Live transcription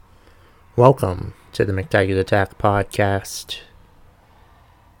Welcome to the McTaggart Attack podcast.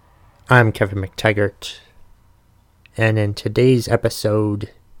 I'm Kevin McTaggart, and in today's episode,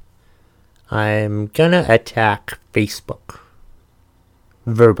 I'm gonna attack Facebook.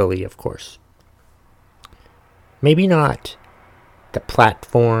 Verbally, of course. Maybe not the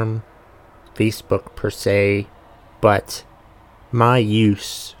platform, Facebook per se, but my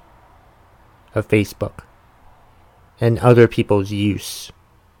use of Facebook and other people's use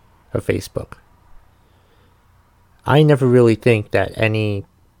of Facebook. I never really think that any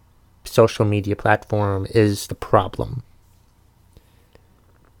social media platform is the problem.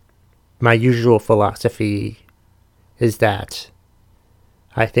 My usual philosophy is that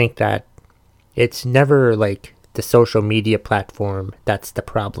I think that it's never like the social media platform that's the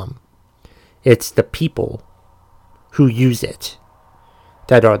problem. It's the people who use it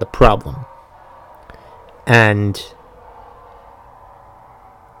that are the problem. And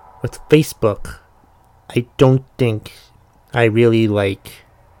with Facebook, I don't think I really like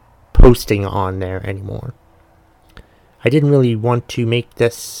posting on there anymore. I didn't really want to make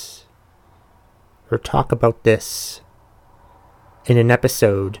this or talk about this in an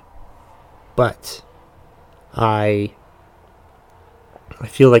episode, but I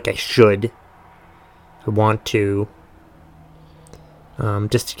feel like I should. I want to,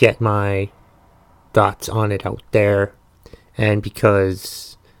 just to get my thoughts on it out there, and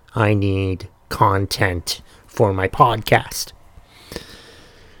because I need content for my podcast.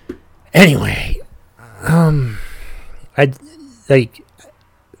 Anyway,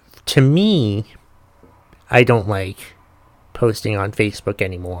 to me, I don't like posting on Facebook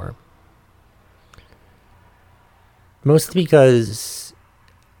anymore. Mostly because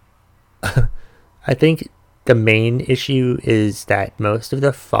I think the main issue is that most of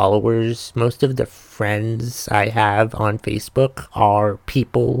the followers, most of the friends I have on Facebook are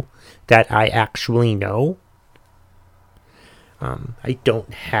people that I actually know. I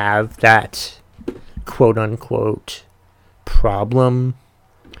don't have that quote-unquote problem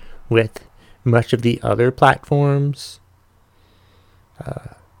with much of the other platforms.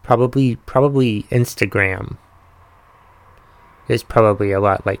 Probably Instagram is probably a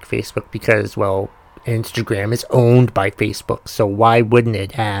lot like Facebook because, well, Instagram is owned by Facebook, so why wouldn't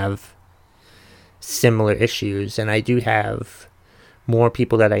it have similar issues? And I do have more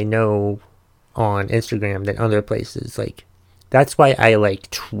people that I know on Instagram than other places. Like, that's why I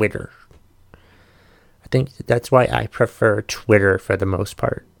like Twitter. I think that's why I prefer Twitter for the most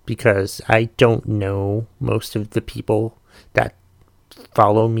part, because I don't know most of the people that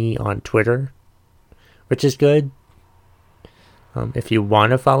follow me on Twitter, which is good. If you want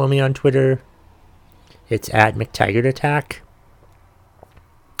to follow me on Twitter, it's at McTaggart Attack.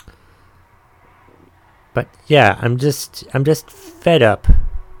 But yeah, I'm just fed up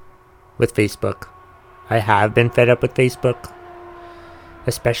with Facebook. I have been fed up with Facebook,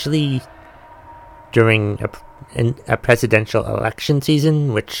 especially during a presidential election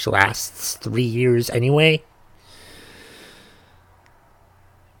season, which lasts 3 years anyway.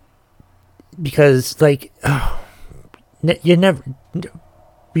 Because, like,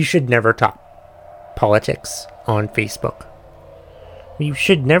 we should never talk politics on Facebook. You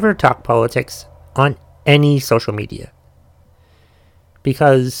should never talk politics on any social media,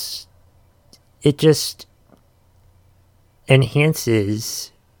 because it just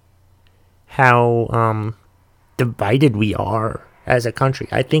enhances how divided we are as a country.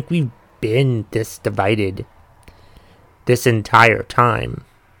 I think we've been this divided this entire time,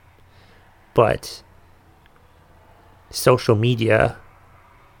 but social media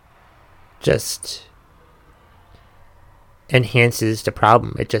just enhances the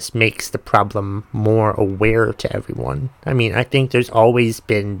problem. It just makes the problem more aware to everyone. I mean, I think there's always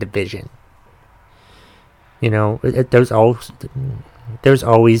been division. You know, there's always been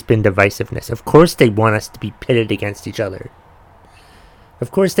divisiveness. Of course they want us to be pitted against each other. Of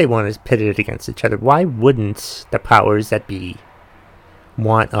course they want us pitted against each other. Why wouldn't the powers that be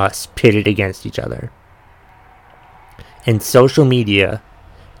want us pitted against each other? And social media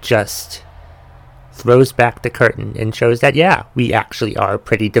just throws back the curtain and shows that, yeah, we actually are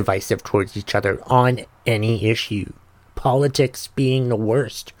pretty divisive towards each other on any issue. Politics being the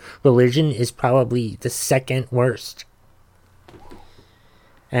worst. Religion is probably the second worst.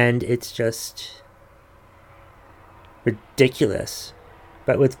 And it's just ridiculous.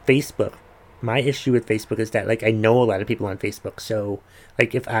 But with Facebook, my issue with Facebook is that, like, I know a lot of people on Facebook. So,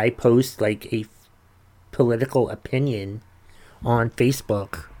 like, if I post, like, a political opinion on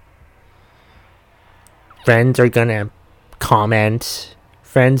Facebook, friends are gonna comment.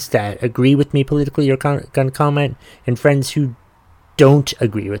 Friends that agree with me politically are gonna comment, and friends who don't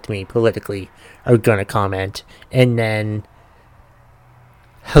agree with me politically are going to comment, and then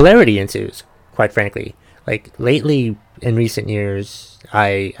hilarity ensues, quite frankly. Like, lately, in recent years,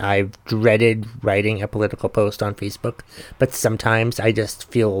 I've dreaded writing a political post on Facebook, but sometimes I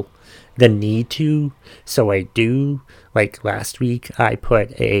just feel the need to, so I do. Like, last week, I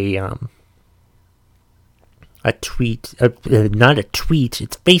put a tweet, not a tweet,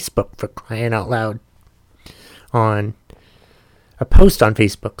 it's Facebook, for crying out loud, on a post on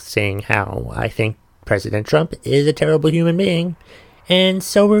Facebook saying how I think President Trump is a terrible human being, and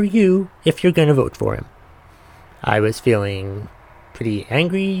so are you if you're going to vote for him. I was feeling pretty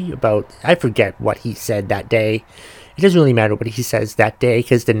angry about, I forget what he said that day. It doesn't really matter what he says that day,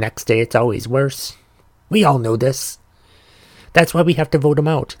 because the next day it's always worse. We all know this. That's why we have to vote him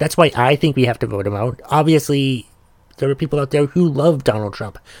out. That's why I think we have to vote him out. Obviously, there are people out there who love Donald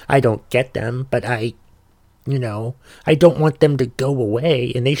Trump. I don't get them, but I don't want them to go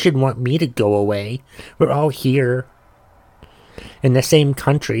away, and they should want me to go away. We're all here in the same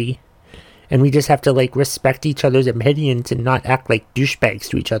country, and we just have to, like, respect each other's opinions and not act like douchebags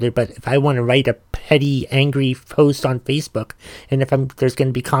to each other. But if I want to write a petty, angry post on Facebook, and if there's going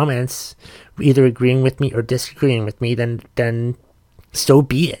to be comments either agreeing with me or disagreeing with me, then so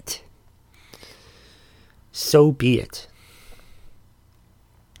be it. So be it.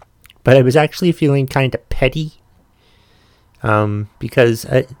 But I was actually feeling kind of petty, because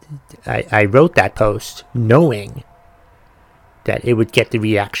I wrote that post knowing that it would get the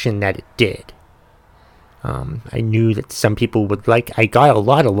reaction that it did. I knew that some people would like. I got a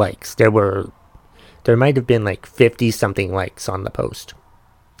lot of likes. There might have been like 50 something likes on the post,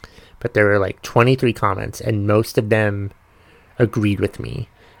 but there were like 23 comments, and most of them agreed with me.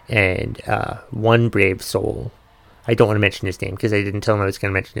 And one brave soul, I don't want to mention his name because I didn't tell him I was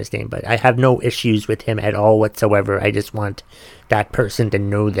going to mention his name, but I have no issues with him at all whatsoever. I just want that person to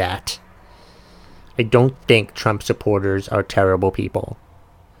know that. I don't think Trump supporters are terrible people.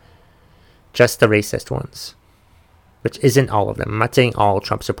 Just the racist ones. Which isn't all of them. I'm not saying all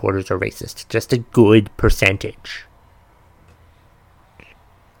Trump supporters are racist. Just a good percentage.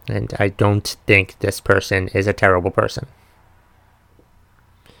 And I don't think this person is a terrible person.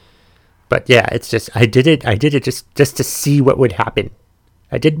 But yeah, it's just, I did it just to see what would happen.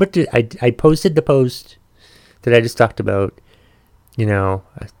 I posted the post that I just talked about.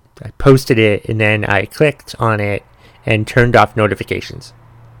 I posted it, and then I clicked on it and turned off notifications.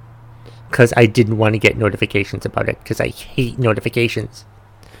 Because I didn't want to get notifications about it, because I hate notifications.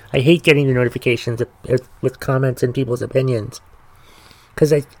 I hate getting the notifications with comments and people's opinions.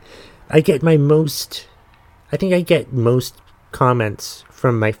 Because I get most comments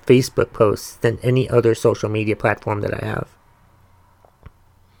from my Facebook posts than any other social media platform that I have.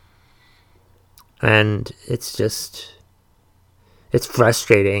 And it's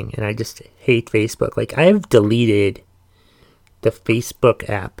frustrating, and I just hate Facebook. Like, I've deleted the Facebook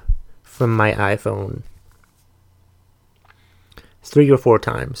app from my iPhone 3 or 4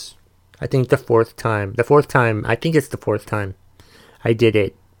 times. I think the fourth time I did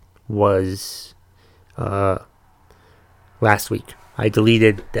it was last week. I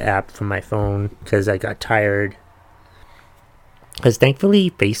deleted the app from my phone because I got tired. Because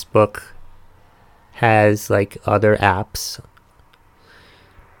thankfully Facebook has like other apps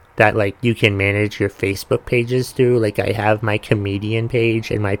that like you can manage your Facebook pages through. Like, I have my comedian page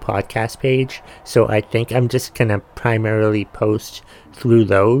and my podcast page, so I think I'm just gonna primarily post through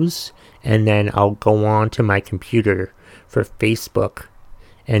those, and then I'll go on to my computer for Facebook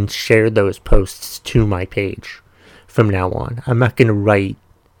and share those posts to my page from now on. I'm not gonna write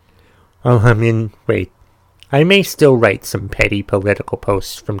I may still write some petty political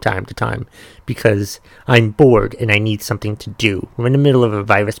posts from time to time because I'm bored and I need something to do. We're in the middle of a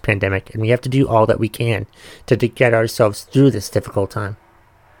virus pandemic, and we have to do all that we can to get ourselves through this difficult time.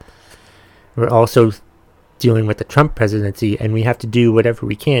 We're also dealing with the Trump presidency, and we have to do whatever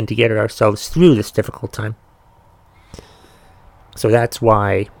we can to get ourselves through this difficult time. So that's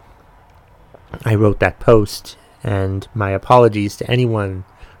why I wrote that post, and my apologies to anyone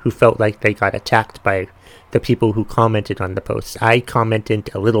who felt like they got attacked by the people who commented on the post. I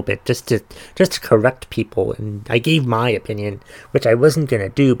commented a little bit just to correct people, and I gave my opinion, which I wasn't going to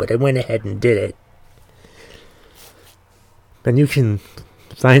do, but I went ahead and did it. And you can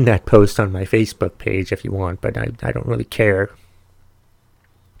find that post on my Facebook page if you want, but I don't really care.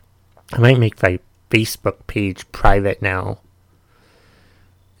 I might make my Facebook page private now,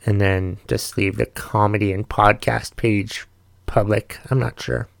 and then just leave the comedy and podcast page public. I'm not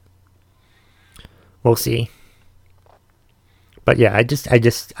sure. We'll see. But yeah,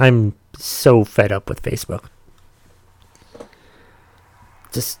 I'm so fed up with Facebook.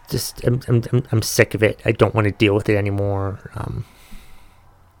 I'm sick of it. I don't want to deal with it anymore.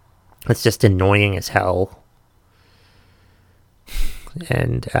 It's just annoying as hell.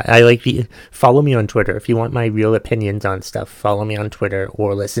 And I like follow me on Twitter if you want my real opinions on stuff. Follow me on Twitter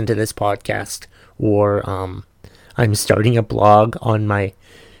or listen to this podcast. Or I'm starting a blog on my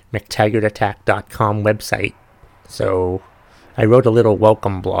McTaggartAttack.com website. So I wrote a little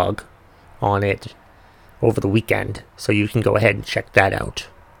welcome blog on it over the weekend, so you can go ahead and check that out.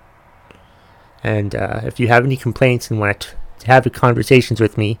 And if you have any complaints and want to have conversations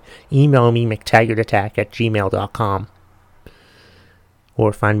with me, email me McTaggartAttack@gmail.com,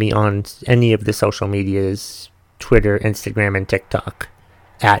 or find me on any of the social medias, Twitter, Instagram, and TikTok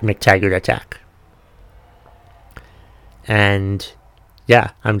at McTaggartAttack. And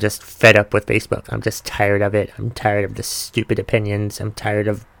yeah, I'm just fed up with Facebook. I'm just tired of it. I'm tired of the stupid opinions. I'm tired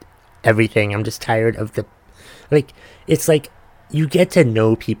of everything. I'm just tired of it's like you get to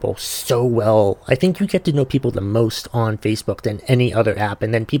know people so well. I think you get to know people the most on Facebook than any other app,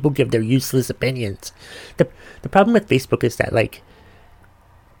 and then people give their useless opinions. The problem with Facebook is that, like,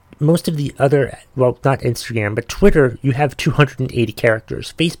 most of the other, well, not Instagram, but Twitter, you have 280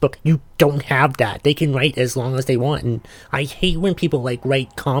 characters. Facebook, you don't have that. They can write as long as they want, and I hate when people, like,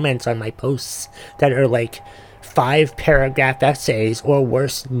 write comments on my posts that are, like, 5-paragraph essays or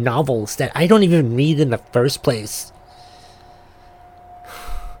worse, novels that I don't even read in the first place.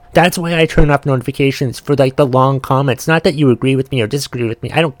 That's why I turn off notifications for, like, the long comments. Not that you agree with me or disagree with me.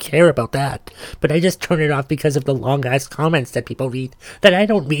 I don't care about that. But I just turn it off because of the long-ass comments that people read that I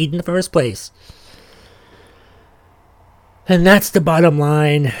don't read in the first place. And that's the bottom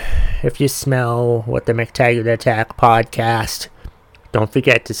line. If you smell what the McTaggart Attack podcast, don't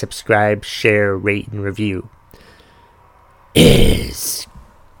forget to subscribe, share, rate, and review is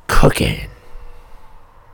cooking.